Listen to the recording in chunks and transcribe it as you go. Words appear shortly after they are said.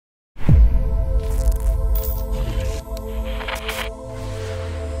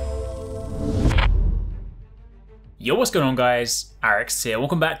Yo, what's going on guys? Arekkz here.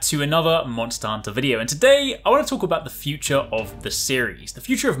 Welcome back to another Monster Hunter video, and today I want to talk about the future of the series, the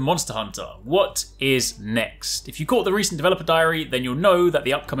future of Monster Hunter. What is next? If you caught the recent developer diary, then you'll know that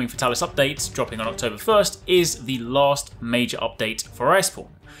the upcoming Fatalis update, dropping on October 1st, is the last major update for Iceborne.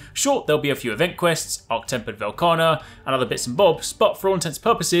 Sure, there'll be a few event quests, Arc-Tempered Velkhana, and other bits and bobs, but for all intents and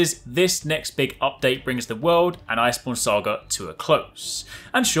purposes, this next big update brings the world and Iceborne saga to a close.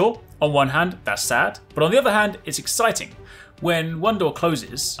 And sure, on one hand, that's sad, but on the other hand, it's exciting. When one door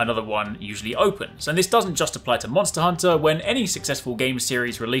closes, another one usually opens, and this doesn't just apply to Monster Hunter. When any successful game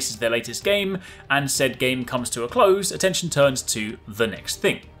series releases their latest game, and said game comes to a close, attention turns to the next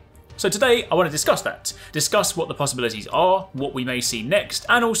thing. So today I want to discuss what the possibilities are, what we may see next,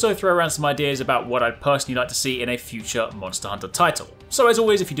 and also throw around some ideas about what I'd personally like to see in a future Monster Hunter title. So as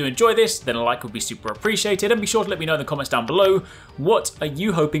always, if you do enjoy this, then a like would be super appreciated, and be sure to let me know in the comments down below, what are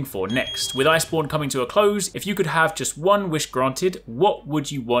you hoping for next? With Iceborne coming to a close, if you could have just one wish granted, what would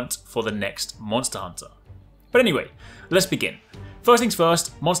you want for the next Monster Hunter? But anyway, let's begin. First things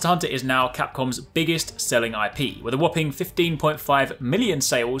first, Monster Hunter is now Capcom's biggest selling IP, with a whopping 15.5 million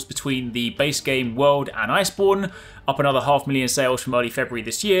sales between the base game World and Iceborne, up another 500,000 sales from early February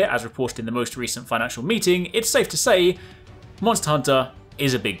this year, as reported in the most recent financial meeting. It's safe to say, Monster Hunter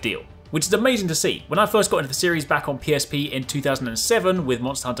is a big deal, which is amazing to see. When I first got into the series back on PSP in 2007 with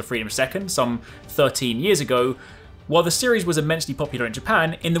Monster Hunter Freedom 2nd, some 13 years ago, while the series was immensely popular in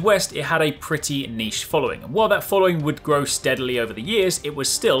Japan, in the West it had a pretty niche following. And while that following would grow steadily over the years, it was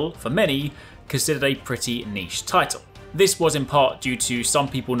still, for many, considered a pretty niche title. This was in part due to some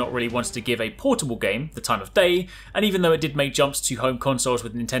people not really wanting to give a portable game the time of day, and even though it did make jumps to home consoles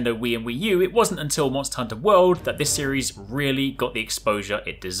with Nintendo Wii and Wii U, it wasn't until Monster Hunter World that this series really got the exposure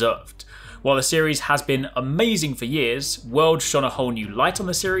it deserved. While the series has been amazing for years, World shone a whole new light on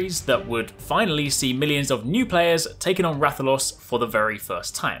the series that would finally see millions of new players taking on Rathalos for the very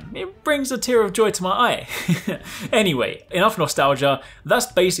first time. It brings a tear of joy to my eye. Anyway, enough nostalgia. That's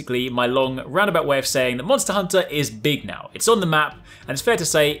basically my long roundabout way of saying that Monster Hunter is big now. It's on the map, and it's fair to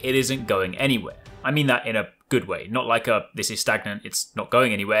say it isn't going anywhere. I mean that in a good way, not like a this is stagnant, it's not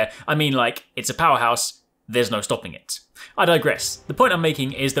going anywhere. I mean like it's a powerhouse, there's no stopping it. I digress. The point I'm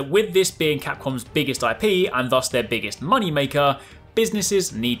making is that with this being Capcom's biggest IP and thus their biggest money maker,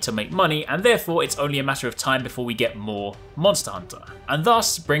 businesses need to make money, and therefore it's only a matter of time before we get more Monster Hunter. And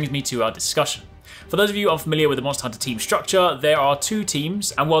thus brings me to our discussion. For those of you unfamiliar with the Monster Hunter team structure, there are two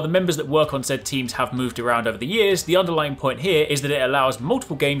teams, and while the members that work on said teams have moved around over the years, the underlying point here is that it allows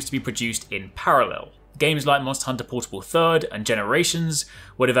multiple games to be produced in parallel. Games like Monster Hunter Portable 3rd and Generations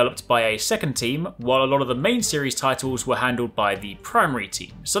were developed by a second team, while a lot of the main series titles were handled by the primary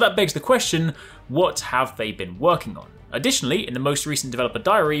team. So that begs the question, what have they been working on? Additionally, in the most recent developer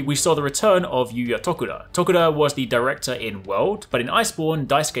diary, we saw the return of Yuya Tokuda. Tokuda was the director in World, but in Iceborne,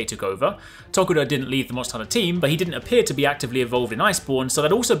 Daisuke took over. Tokuda didn't leave the Monster Hunter team, but he didn't appear to be actively involved in Iceborne, so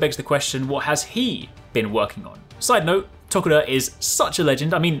that also begs the question, what has he been working on? Side note, Tokuda is such a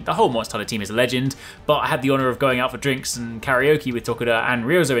legend. I mean, the whole Monster Hunter team is a legend, but I had the honour of going out for drinks and karaoke with Tokuda and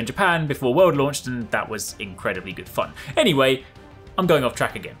Ryozo in Japan before World launched, and that was incredibly good fun. Anyway, I'm going off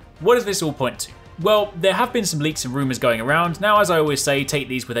track again. What does this all point to? Well, there have been some leaks and rumours going around. Now, as I always say, take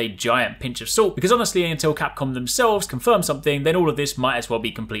these with a giant pinch of salt, because honestly, until Capcom themselves confirm something, then all of this might as well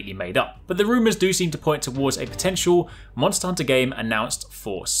be completely made up. But the rumours do seem to point towards a potential Monster Hunter game announced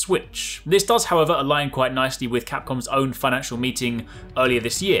for Switch. This does, however, align quite nicely with Capcom's own financial meeting earlier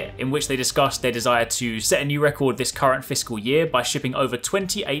this year, in which they discussed their desire to set a new record this current fiscal year by shipping over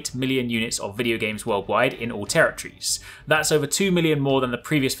 28 million units of video games worldwide in all territories. That's over 2 million more than the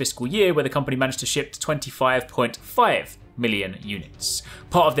previous fiscal year, where the company managed to ship 25.5 million units.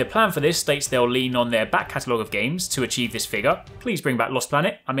 Part of their plan for this states they'll lean on their back catalogue of games to achieve this figure. Please bring back Lost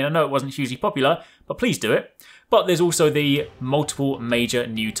Planet. I mean, I know it wasn't hugely popular, but please do it. But there's also the multiple major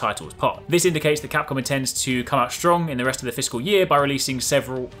new titles part. This indicates that Capcom intends to come out strong in the rest of the fiscal year by releasing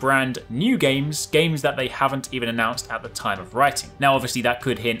several brand new games that they haven't even announced at the time of writing. Now, obviously that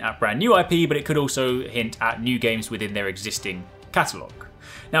could hint at brand new IP, but it could also hint at new games within their existing catalogue.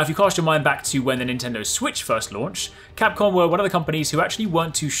 Now, if you cast your mind back to when the Nintendo Switch first launched, Capcom were one of the companies who actually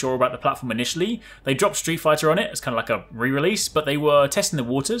weren't too sure about the platform initially. They dropped Street Fighter on it as kind of like a re-release, but they were testing the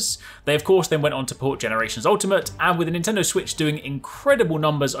waters. They of course then went on to port Generations Ultimate, and with the Nintendo Switch doing incredible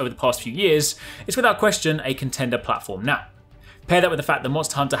numbers over the past few years, it's without question a contender platform now. Pair that with the fact that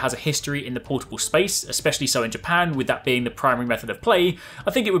Monster Hunter has a history in the portable space, especially so in Japan, with that being the primary method of play,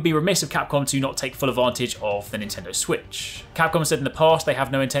 I think it would be remiss of Capcom to not take full advantage of the Nintendo Switch. Capcom said in the past they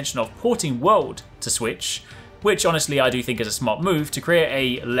have no intention of porting World to Switch, which honestly I do think is a smart move. To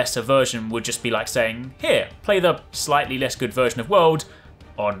create a lesser version would just be like saying, here, play the slightly less good version of World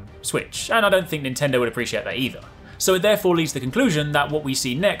on Switch, and I don't think Nintendo would appreciate that either. So it therefore leads to the conclusion that what we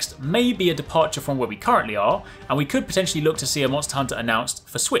see next may be a departure from where we currently are, and we could potentially look to see a Monster Hunter announced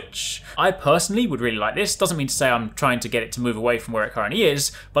for Switch. I personally would really like this. Doesn't mean to say I'm trying to get it to move away from where it currently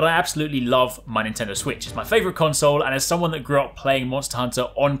is, but I absolutely love my Nintendo Switch. It's my favourite console, and as someone that grew up playing Monster Hunter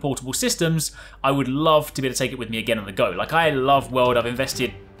on portable systems, I would love to be able to take it with me again on the go. Like, I love World, I've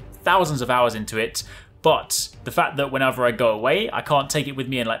invested thousands of hours into it, but the fact that whenever I go away, I can't take it with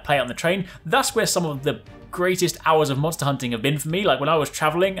me and like play it on the train, that's where some of the greatest hours of monster hunting have been for me. Like when I was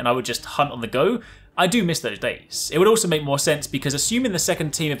traveling and I would just hunt on the go, I do miss those days. It would also make more sense because assuming the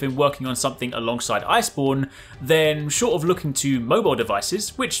second team have been working on something alongside Iceborne, then short of looking to mobile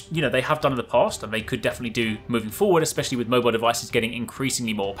devices, which, you know, they have done in the past and they could definitely do moving forward, especially with mobile devices getting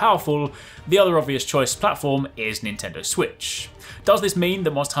increasingly more powerful, the other obvious choice platform is Nintendo Switch. Does this mean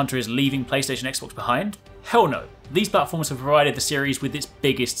that Monster Hunter is leaving PlayStation Xbox behind? Hell no. These platforms have provided the series with its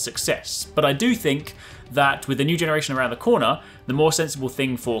biggest success, but I do think that with the new generation around the corner, the more sensible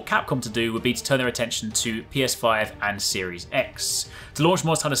thing for Capcom to do would be to turn their attention to PS5 and Series X. To launch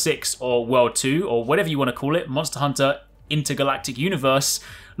Monster Hunter 6 or World 2 or whatever you want to call it, Monster Hunter Intergalactic Universe,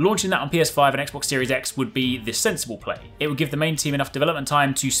 launching that on PS5 and Xbox Series X would be the sensible play. It would give the main team enough development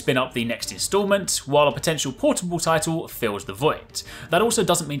time to spin up the next installment, while a potential portable title fills the void. That also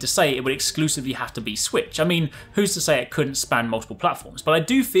doesn't mean to say it would exclusively have to be Switch. I mean, who's to say it couldn't span multiple platforms? But I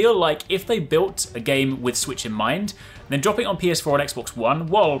do feel like if they built a game with Switch in mind, then dropping it on PS4 and Xbox One,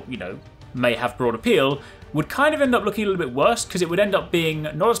 while, you know, may have broad appeal, would kind of end up looking a little bit worse because it would end up being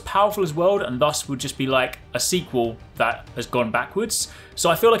not as powerful as World and thus would just be like a sequel that has gone backwards. So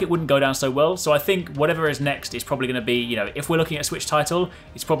I feel like it wouldn't go down so well. So I think whatever is next is probably going to be, you know, if we're looking at a Switch title,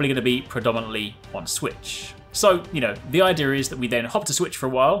 it's probably going to be predominantly on Switch. So, you know, the idea is that we then hop to Switch for a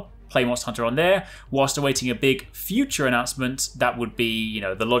while, play Monster Hunter on there, whilst awaiting a big future announcement that would be, you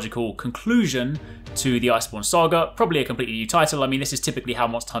know, the logical conclusion to the Iceborne saga, probably a completely new title. I mean, this is typically how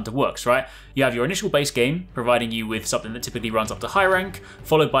Monster Hunter works, right? You have your initial base game, providing you with something that typically runs up to high rank,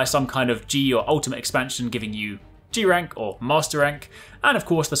 followed by some kind of G or ultimate expansion giving you G rank or master rank, and of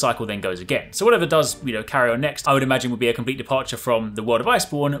course the cycle then goes again. So whatever does, you know, carry on next, I would imagine would be a complete departure from the world of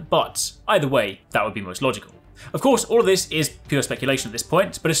Iceborne, but either way, that would be most logical. Of course, all of this is pure speculation at this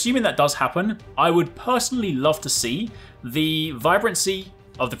point, but assuming that does happen, I would personally love to see the vibrancy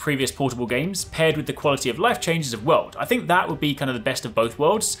of the previous portable games paired with the quality of life changes of World. I think that would be kind of the best of both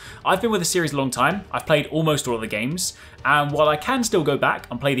worlds. I've been with the series a long time, I've played almost all of the games, and while I can still go back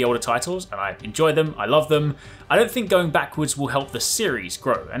and play the older titles, and I enjoy them, I love them, I don't think going backwards will help the series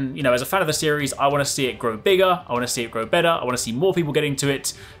grow. And, you know, as a fan of the series, I want to see it grow bigger, I want to see it grow better, I want to see more people getting to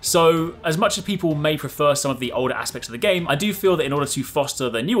it. So, as much as people may prefer some of the older aspects of the game, I do feel that in order to foster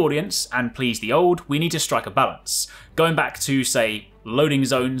the new audience and please the old, we need to strike a balance. Going back to, say, loading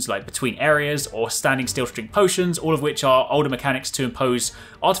zones like between areas or standing still to drink potions, all of which are older mechanics to impose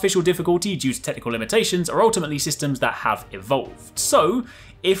artificial difficulty due to technical limitations, are ultimately systems that have evolved. So,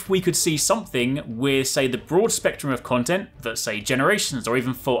 if we could see something with, say, the broad spectrum of content that, say, Generations or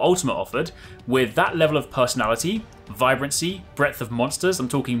even Full Ultimate offered, with that level of personality, vibrancy, breadth of monsters, I'm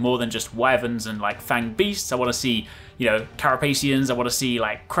talking more than just wyverns and like fanged beasts, I want to see, you know, carapacians, I want to see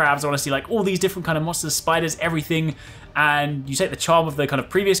like crabs, I want to see like all these different kind of monsters, spiders, everything, and you take the charm of the kind of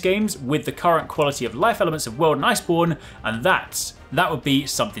previous games with the current quality of life elements of World and Iceborne, and that would be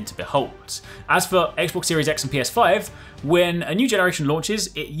something to behold. As for Xbox Series X and PS5, when a new generation launches,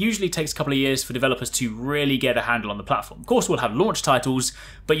 it usually takes a couple of years for developers to really get a handle on the platform. Of course, we'll have launch titles,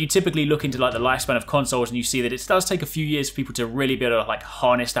 but you typically look into like the lifespan of consoles and you see that it does take a few years for people to really be able to like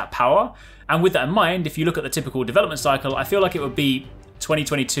harness that power. And with that in mind, if you look at the typical development cycle, I feel like it would be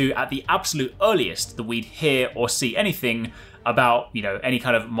 2022 at the absolute earliest that we'd hear or see anything about, you know, any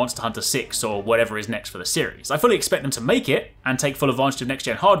kind of Monster Hunter 6 or whatever is next for the series. I fully expect them to make it and take full advantage of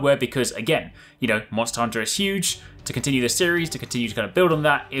next-gen hardware because, again, you know, Monster Hunter is huge. To continue the series, to continue to kind of build on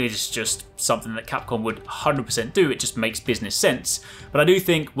that, it is just something that Capcom would 100% do. It just makes business sense. But I do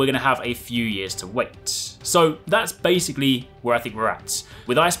think we're going to have a few years to wait. So that's basically where I think we're at.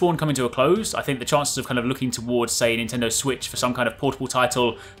 With Iceborne coming to a close, I think the chances of kind of looking towards, say, Nintendo Switch for some kind of portable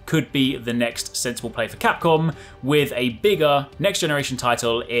title could be the next sensible play for Capcom, with a bigger next generation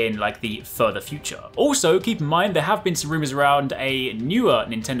title in like the further future. Also, keep in mind there have been some rumors around a newer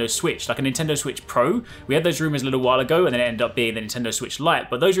Nintendo Switch, like a Nintendo Switch Pro. We had those rumors a little while ago, and then it ended up being the Nintendo Switch Lite,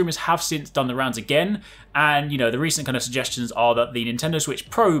 but those rumours have since done the rounds again, and you know, the recent kind of suggestions are that the Nintendo Switch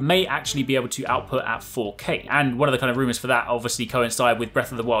Pro may actually be able to output at 4K, and one of the kind of rumours for that obviously coincide with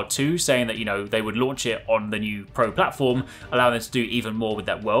Breath of the Wild 2, saying that, you know, they would launch it on the new Pro platform, allowing them to do even more with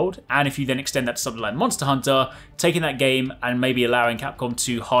that world. And if you then extend that to something like Monster Hunter, taking that game and maybe allowing Capcom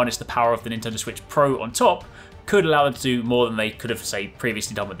to harness the power of the Nintendo Switch Pro on top, could allow them to do more than they could have, say,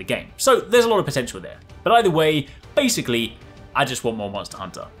 previously done with the game. So there's a lot of potential there. But either way, basically, I just want more Monster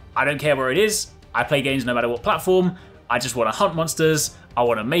Hunter. I don't care where it is. I play games no matter what platform. I just want to hunt monsters, I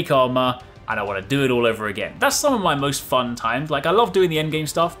want to make armor, and I want to do it all over again. That's some of my most fun times. Like, I love doing the endgame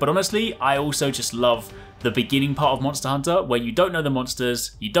stuff, but honestly, I also just love the beginning part of Monster Hunter, where you don't know the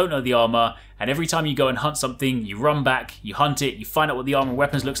monsters, you don't know the armor, and every time you go and hunt something, you run back, you hunt it, you find out what the armor and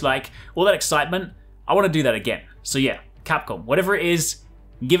weapons looks like, all that excitement. I want to do that again. So yeah, Capcom, whatever it is,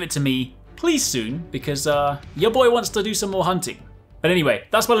 give it to me, please soon, because your boy wants to do some more hunting. But anyway,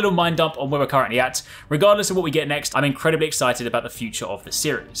 that's my little mind dump on where we're currently at. Regardless of what we get next, I'm incredibly excited about the future of the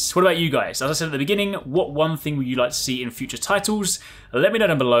series. What about you guys? As I said at the beginning, what one thing would you like to see in future titles? Let me know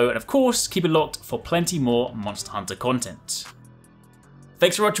down below, and of course, keep it locked for plenty more Monster Hunter content.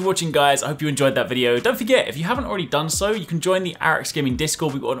 Thanks so much for watching, guys. I hope you enjoyed that video. Don't forget, if you haven't already done so, you can join the Arekkz Gaming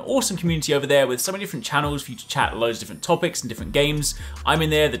Discord. We've got an awesome community over there with so many different channels for you to chat loads of different topics and different games. I'm in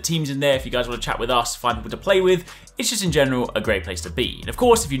there, the team's in there. If you guys want to chat with us, find people to play with, it's just in general a great place to be. And of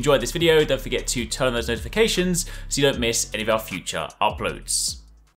course, if you enjoyed this video, don't forget to turn on those notifications so you don't miss any of our future uploads.